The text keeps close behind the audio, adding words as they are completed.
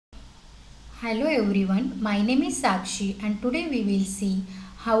Hello everyone, my name is Sakshi and today we will see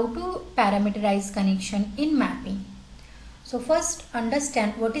how to parameterize connection in mapping. So first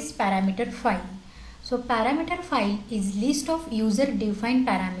understand what is parameter file. So parameter file is list of user defined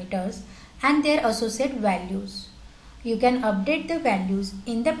parameters and their associated values. You can update the values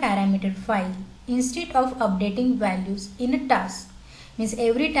in the parameter file instead of updating values in a task. Means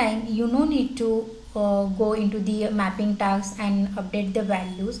every time you no need to go into the mapping task and update the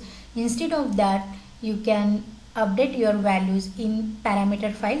values. Instead of that, you can update your values in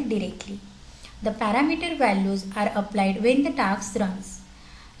parameter file directly. The parameter values are applied when the task runs.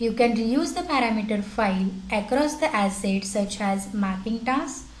 You can reuse the parameter file across the assets such as mapping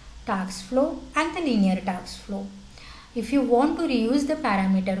task, task flow and the linear task flow. If you want to reuse the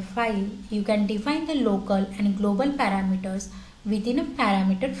parameter file, you can define the local and global parameters within a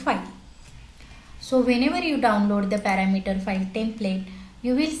parameter file. So whenever you download the parameter file template,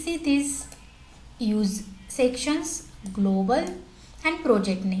 you will see these use sections, global and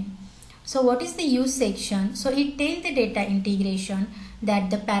project name. So what is the use section? So it tells the data integration that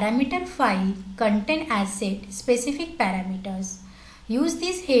the parameter file contain asset specific parameters. Use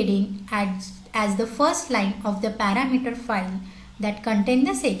this heading as the first line of the parameter file that contain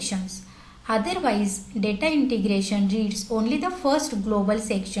the sections. Otherwise, data integration reads only the first global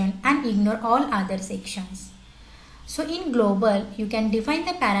section and ignore all other sections. So in global, you can define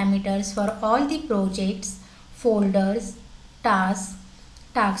the parameters for all the projects, folders, tasks,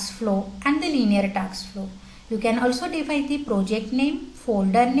 task flow and the linear task flow. You can also define the project name,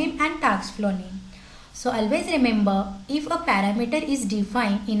 folder name and task flow name. So always remember, if a parameter is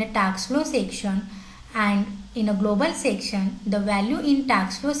defined in a task flow section and in a global section, the value in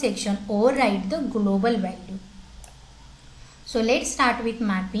task flow section override the global value. So let's start with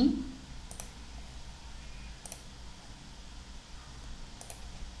mapping.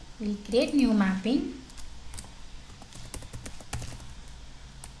 We'll create new mapping.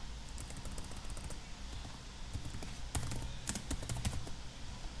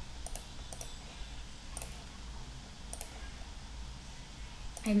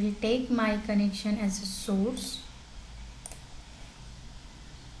 I will take my connection as a source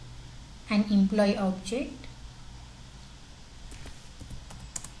and employee object.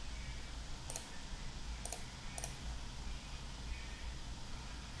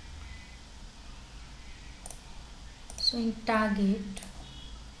 So in target,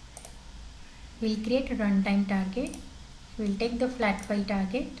 we'll create a runtime target. We'll take the flat file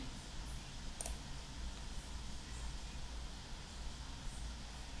target.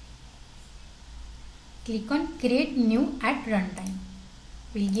 Click on create new at runtime.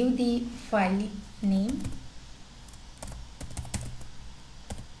 We'll give the file name.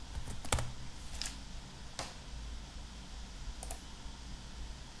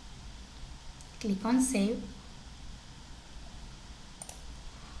 Click on save.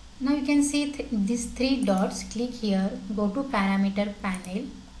 Now you can see these three dots. Click here, go to parameter panel.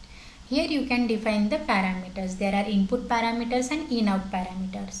 Here you can define the parameters. There are input parameters and in-out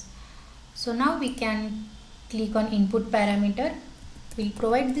parameters. So now we can click on input parameter. We'll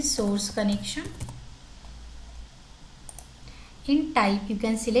provide the source connection. In type, you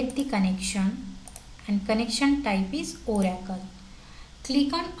can select the connection and connection type is Oracle.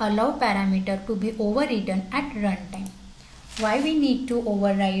 Click on allow parameter to be overridden at runtime. Why we need to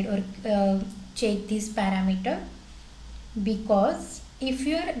override or check this parameter? Because if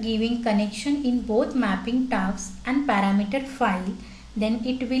you are giving connection in both mapping tasks and parameter file, then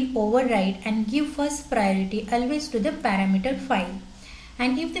it will override and give first priority always to the parameter file.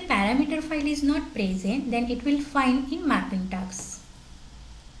 And if the parameter file is not present, then it will find in mapping tasks.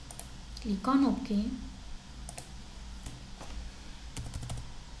 Click on OK.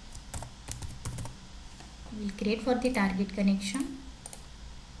 We'll create for the target connection,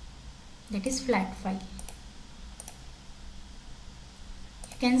 that is flat file.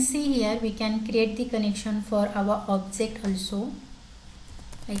 You can see here we can create the connection for our object also,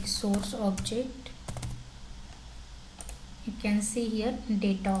 like source object. You can see here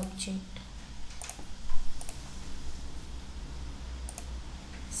data object.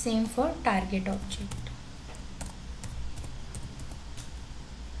 Same for target object.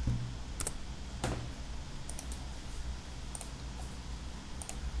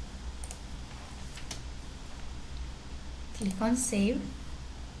 Click on save.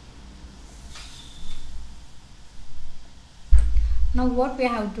 Now what we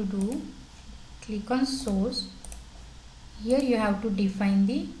have to do, click on source. Here you have to define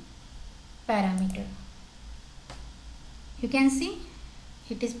the parameter. You can see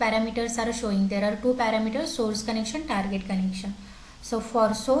it is parameters are showing. There are two parameters, source connection, target connection. So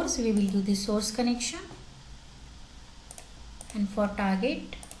for source we will do the source connection, and for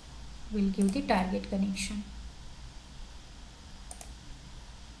target we'll give the target connection.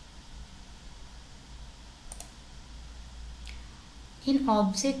 In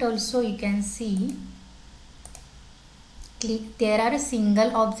object also you can see there are a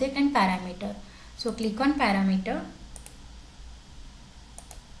single object and parameter. So click on parameter.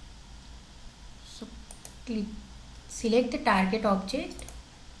 So select the target object.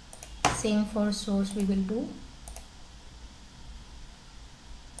 Same for source we will do.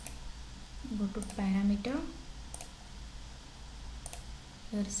 Go to parameter.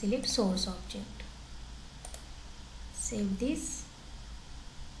 Here select source object. Save this.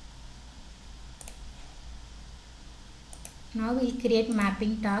 Now we'll create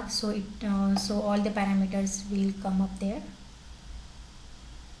mapping tags, so so all the parameters will come up there.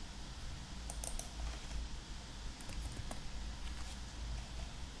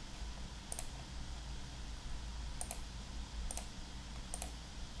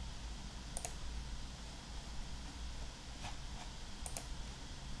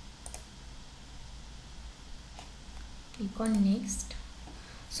 Click on next.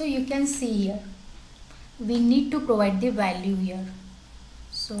 So you can see here we need to provide the value here.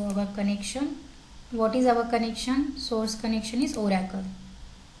 So our connection, what is our connection? Source connection is Oracle.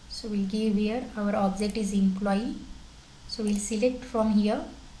 So we'll give here our object is employee. So we'll select from here.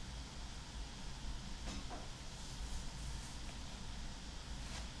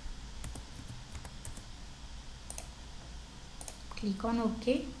 Click on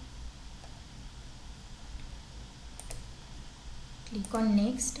OK. Click on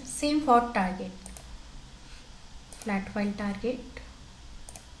next. Same for target. Flat file target.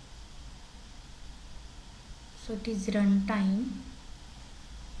 So it is runtime.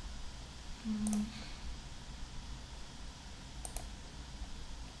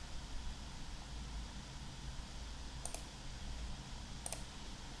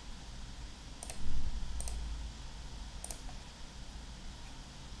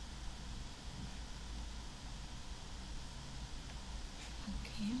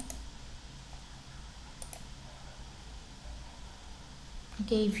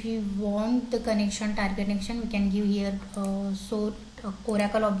 Okay, if you want the connection, target connection, we can give here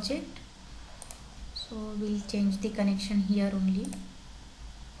Oracle object. So we'll change the connection here only.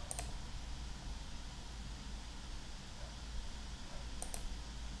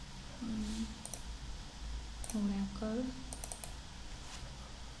 Oracle.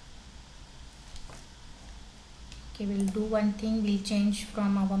 Okay, we'll do one thing, we'll change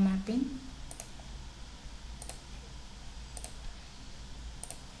from our mapping.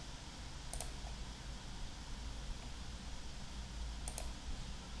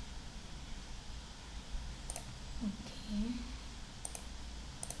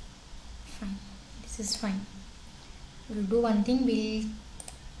 Fine, this is fine. We'll do one thing, we'll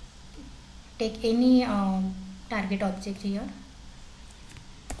take any target object here.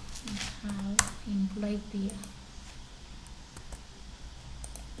 Employee peer.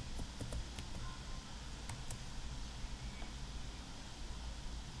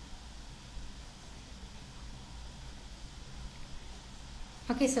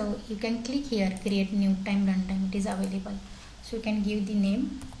 Okay, so you can click here, create new time runtime, it is available. So you can give the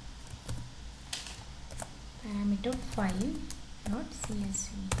name parameter file.csv.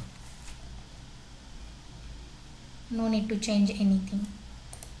 No need to change anything.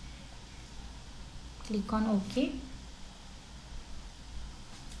 Click on OK.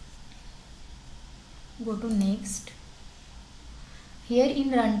 Go to next. Here in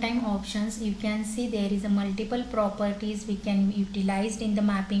runtime options you can see there is a multiple properties we can utilize in the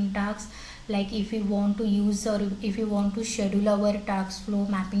mapping tasks. Like if you want to use or if you want to schedule our task flow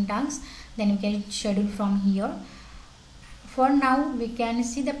mapping tasks, then you can schedule from here. For now we can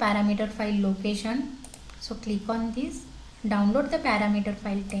see the parameter file location. So click on this, download the parameter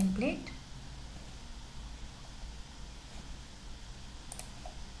file template.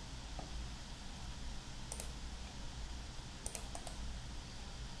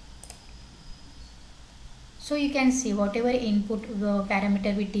 So you can see whatever input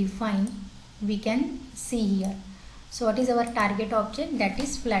parameter we define, we can see here. So what is our target object? That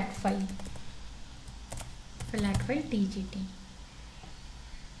is flat file TGT.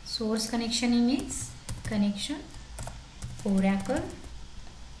 Source connection image, connection Oracle.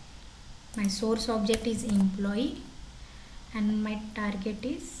 My source object is employee and my target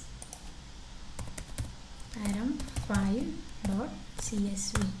is param file.csv.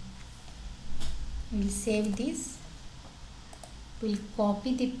 We'll save this. We'll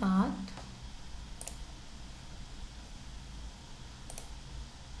copy the path.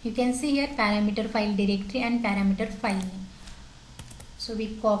 You can see here parameter file directory and parameter file name. So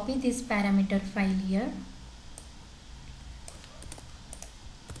we copy this parameter file here,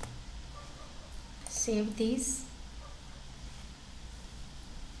 save this.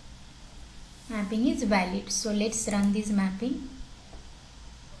 Mapping is valid, so let's run this mapping.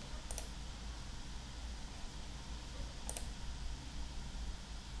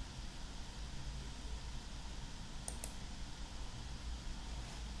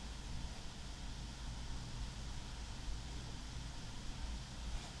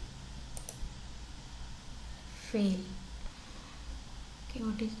 Fail. Okay,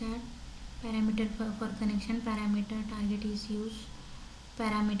 what is that? Parameter for connection, parameter target is used,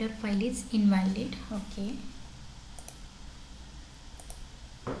 parameter file is invalid. Okay,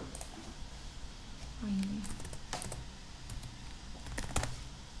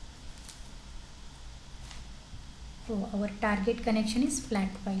 oh, our target connection is flat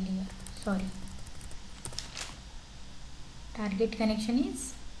file here. Sorry, target connection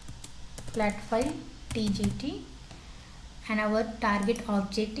is flat file TGT, and our target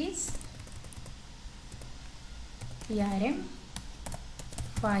object is PRM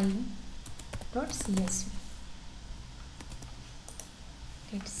file.csv.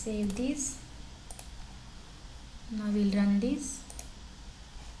 Let's save this. Now we'll run this.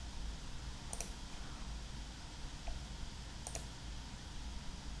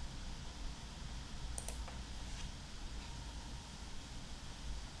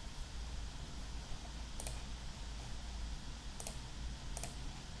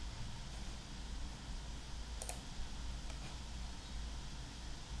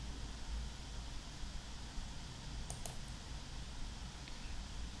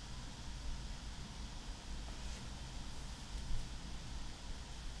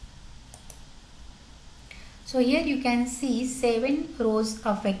 So here you can see 7 rows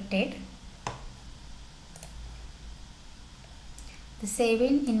affected. The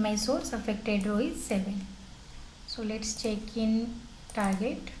 7 in my source affected row is 7. So let's check in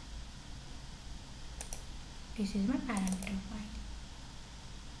target. This is my parameter file.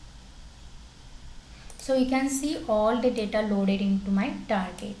 So you can see all the data loaded into my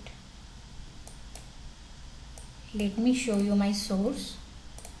target. Let me show you my source.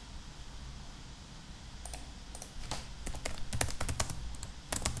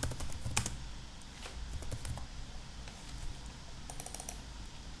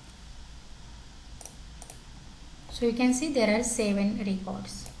 So you can see there are 7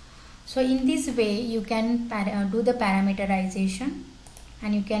 records. So in this way you can do the parameterization,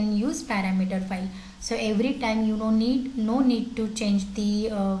 and you can use parameter file. So every time you no need to change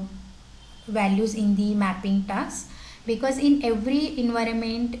the values in the mapping task, because in every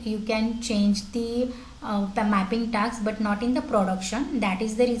environment you can change the mapping task but not in the production. That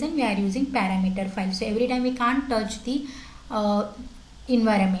is the reason we are using parameter file. So every time we can't touch the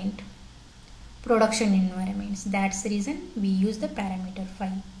environment, production environments. That's the reason we use the parameter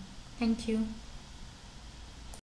file. Thank you.